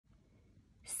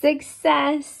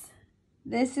Success.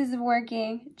 This is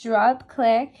working. Drop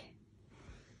click.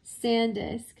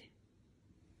 SanDisk.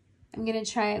 I'm going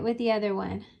to try it with the other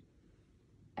one.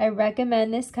 I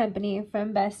recommend this company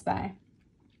from Best Buy.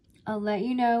 I'll let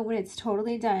you know when it's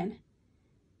totally done.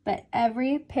 But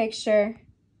every picture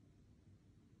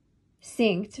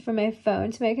synced from my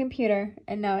phone to my computer,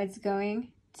 and now it's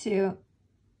going to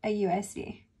a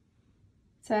USB.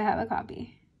 So I have a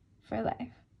copy for life.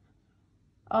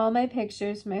 All my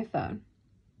pictures from my phone,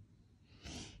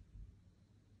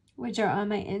 which are on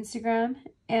my Instagram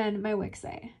and my Wix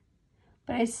site.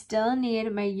 But I still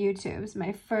need my YouTubes,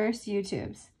 my first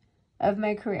YouTubes of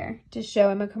my career, to show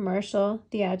I'm a commercial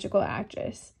theatrical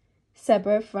actress,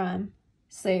 separate from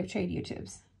slave trade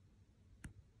YouTubes.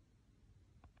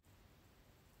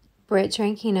 Britt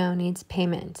Tranquino needs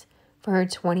payment for her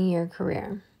 20-year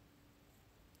career.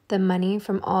 The money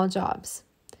from all jobs.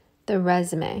 The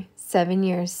resume, 7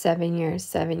 years, 7 years,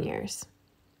 7 years.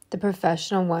 The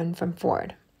professional one from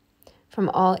Ford. From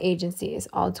all agencies,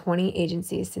 all 20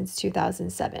 agencies since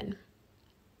 2007.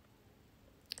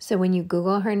 So when you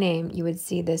Google her name, you would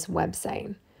see this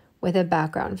website with a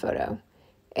background photo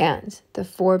and the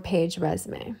 4-page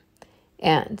resume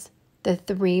and the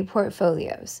 3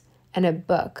 portfolios and a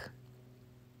book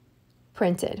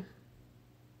printed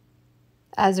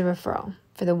as a referral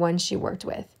for the one she worked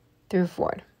with through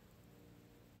Ford.